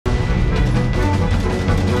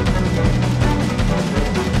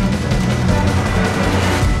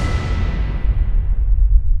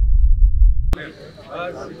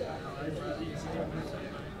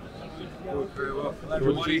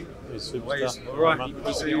buddy. All right. Good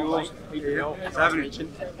to see you all. It's happening.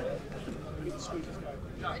 Good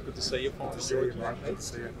to see you. Good to see you, man. Good to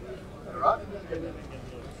see you.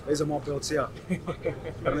 These are my belts here.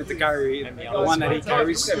 I meant to carry the one that he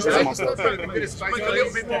carries. These are my belts. A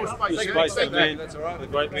little bit more space. Man. That's all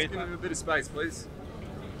right. Great man. Give him a bit of space, please.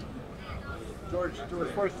 George,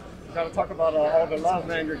 first, you got to talk about all the love,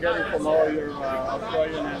 man, you're getting from all your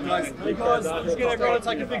Australian and Let's get everyone to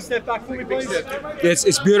take a big step back for me, please. Yes,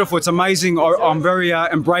 it's beautiful. It's amazing. I'm very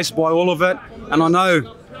embraced by all of it. And I know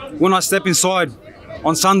when I step inside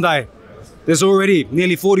on Sunday, there's already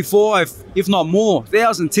nearly 45, if not more,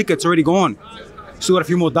 1,000 tickets already gone. Still got a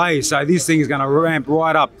few more days, so this thing is going to ramp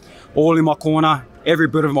right up. All in my corner. Every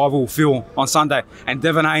bit of it I will feel on Sunday, and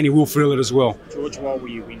Devin Haney will feel it as well. George, why will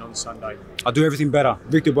you win on Sunday? I do everything better.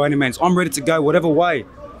 Victor by any means. I'm ready to go whatever way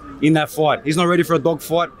in that fight. He's not ready for a dog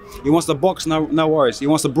fight. He wants to box, no worries. He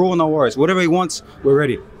wants to brawl, no worries. Whatever he wants, we're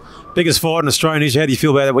ready. Biggest fight in Australian history. How do you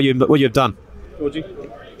feel about that? What you've done? Georgie?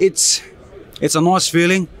 It's a nice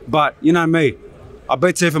feeling, but you know me. I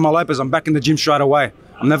beat Teofimo Lopez. I'm back in the gym straight away.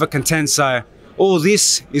 I'm never content. So all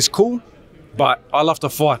this is cool, but I love to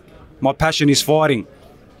fight. My passion is fighting.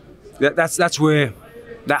 That's where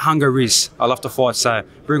that hunger is. I love to fight. So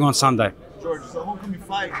bring on Sunday. George, it's a homecoming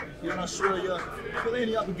fight. You're in Australia. Feel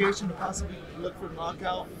any obligation to possibly look for a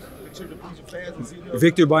knockout? Make sure to please your fans and see you.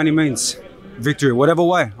 Victory by any means. Victory, whatever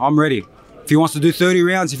way, I'm ready. If he wants to do 30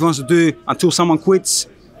 rounds, if he wants to do until someone quits,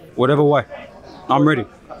 whatever way, I'm ready.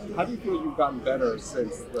 How do you feel you've gotten better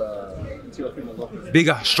since the Teofimo Lopez?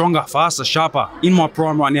 Bigger, stronger, faster, sharper. In my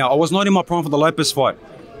prime right now. I was not in my prime for the Lopez fight.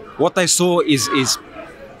 What they saw is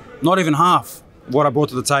not even half what I brought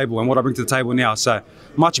to the table and what I bring to the table now. So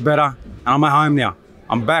much better, and I'm at home now.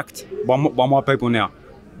 I'm backed by my people now.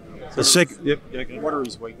 So what are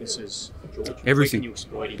his weaknesses, George? Everything. Where can you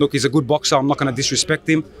exploit him? Look, he's a good boxer. I'm not going to disrespect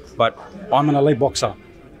him, but I'm an elite boxer.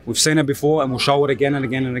 We've seen it before, and we'll show it again and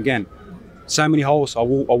again and again. So many holes. I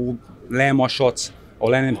will land my shots. I'll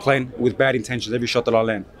land them clean with bad intentions. Every shot that I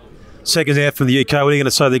land. Seconds out from the UK. What are you going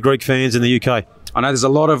to say to the Greek fans in the UK? I know there's a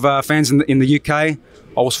lot of fans in the UK.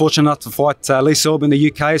 I was fortunate enough to fight Lee Selby in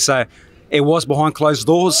the UK, so it was behind closed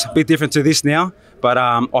doors. A bit different to this now, but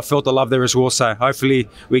I felt the love there as well. So hopefully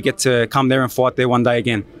we get to come there and fight there one day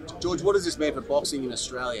again. George, what does this mean for boxing in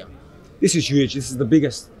Australia? This is huge. This is the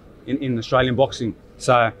biggest in Australian boxing.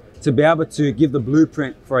 So to be able to give the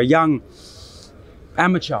blueprint for a young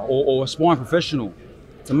amateur or aspiring professional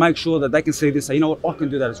to make sure that they can see this, say, you know what, I can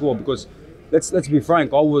do that as well. Because let's be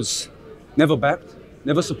frank, I was never backed,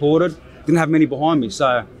 never supported, didn't have many behind me.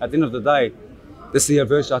 So at the end of the day, this is the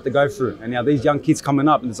adversity I have to go through. And now these young kids coming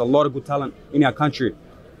up, and there's a lot of good talent in our country,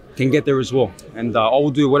 can get there as well. And I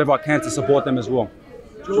will do whatever I can to support them as well.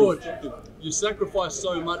 George, you sacrificed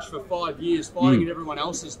so much for 5 years fighting in everyone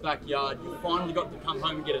else's backyard. You finally got to come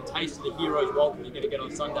home and get a taste of the hero's welcome you're going to get on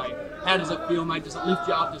Sunday. How does it feel, mate? Does it lift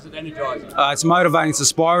you up? Does it energise you? It's motivating, it's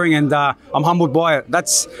inspiring, and I'm humbled by it.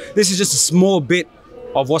 This is just a small bit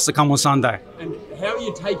of what's to come on Sunday. And how are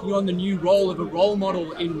you taking on the new role of a role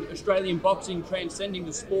model in Australian boxing, transcending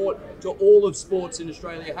the sport to all of sports in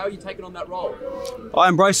Australia? How are you taking on that role? I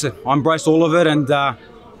embrace it. I embrace all of it, and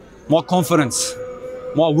my confidence,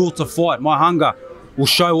 my will to fight, my hunger will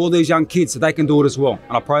show all these young kids that they can do it as well.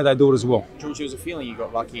 And I pray they do it as well. George, there was a feeling you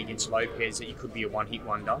got lucky against Lopez that you could be a one-hit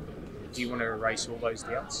wonder. Do you want to erase all those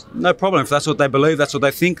doubts? No problem. If that's what they believe, that's what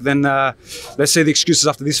they think, then let's see the excuses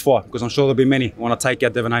after this fight, because I'm sure there'll be many when I take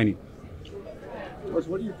out Devin Haney. George,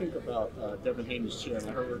 what do you think about Devin Haney's chin?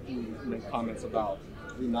 I heard you make comments about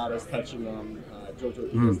Renata's touching him,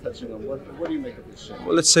 Jojo touching him. What do you make of this chin?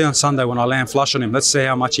 Well, let's see on Sunday when I land flush on him. Let's see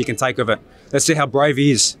how much he can take of it. Let's see how brave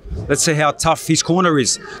he is. Let's see how tough his corner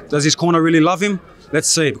is. Does his corner really love him? Let's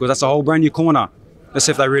see, because that's a whole brand new corner. Let's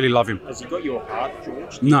see if they really love him. Has he got your heart,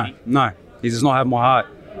 George? No, he does not have my heart.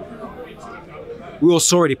 We all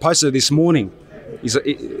saw it. He posted it this morning.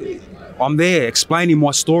 I'm there explaining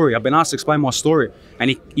my story. I've been asked to explain my story. And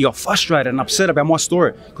he got frustrated and upset about my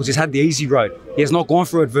story because he's had the easy road. He has not gone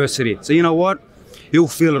through adversity. So you know what? He'll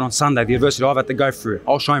feel it on Sunday, the adversity I've had to go through.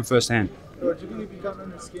 I'll show him firsthand. George, do you think if you got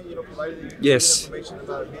under the skin, providing yes. information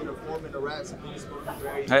about being a foreman, a rat,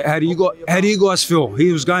 how do you guys feel?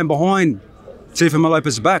 He was going behind Teofimo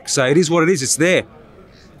Lopez's back, so it is what it is. It's there.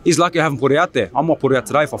 He's lucky I haven't put it out there. I might put it out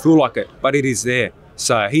today if I feel like it, but it is there.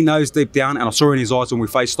 So he knows deep down, and I saw in his eyes when we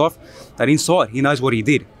faced off, that inside he knows what he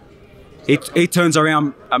did. He turns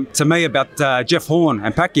around to me about Jeff Horn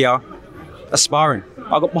and Pacquiao. That's sparring.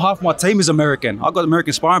 Half my team is American. I've got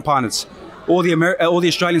American sparring partners. All the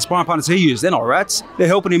Australian sparring partners he used, they're not rats. They're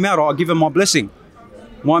helping him out. I'll give him my blessing.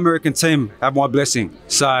 my American team have my blessing.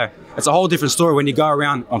 So it's a whole different story when you go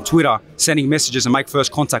around on Twitter sending messages and make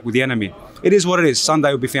first contact with the enemy. It is what it is.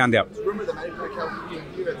 Sunday will be found out. Rumor that Manny Pacquiao being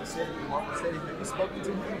here at the stadium. Have you spoken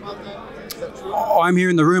to him about that? Is that true? I'm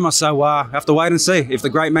hearing the rumor, so I have to wait and see. If the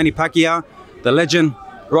great Manny Pacquiao, the legend,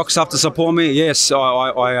 rocks up to support me, yes,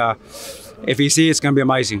 if he's here, it's going to be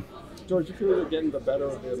amazing. George, you feel you're getting the better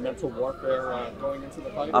of the mental warfare going into the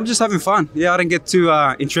fight? I'm just having fun. Yeah, I didn't get too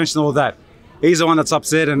entrenched in all that. He's the one that's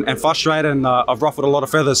upset and frustrated, and I've ruffled a lot of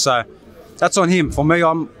feathers, so that's on him. For me,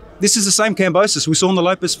 this is the same Kambosos we saw in the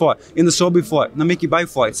Lopez fight, in the Selby fight, in the Mickey Bay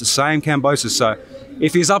fight. It's the same Kambosos. So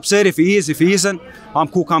if he's upset, if he is, if he isn't, I'm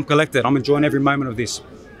cool, calm, collected. I'm enjoying every moment of this.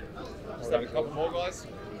 Just have a couple more, guys.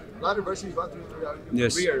 A lot of adversity you've gone through throughout your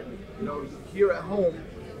Yes. career. You know, here at home, do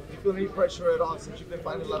you feel any pressure at all since you've been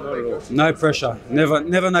fighting a lot of breakers? No pressure. Never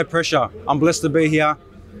no pressure. I'm blessed to be here.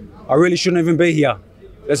 I really shouldn't even be here.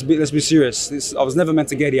 Let's be serious. I was never meant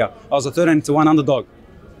to get here. I was a 13-1 underdog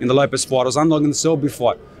in the Lopez fight. I was underdog in the Selby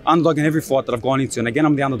fight. Underdog in every fight that I've gone into. And again,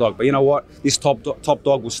 I'm the underdog. But you know what? This top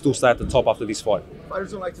dog will still stay at the top after this fight.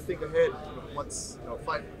 Fighters don't like to think ahead once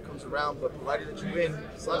fight comes around, but provided that you win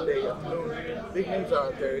Sunday afternoon, big names are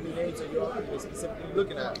out there. Any names that you're specifically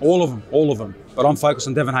looking at? All of them. But I'm focused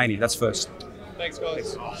on Devin Haney. That's first. Thanks,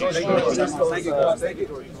 guys. Thank you, guys.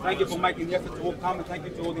 Thank you for making the effort to all come, and thank you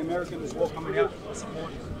to all the Americans as well coming out to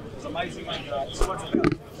support. It's amazing, and it's what it's about.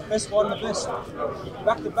 The best fight and the best.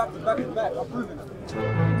 Back to back. I've proven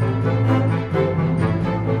it.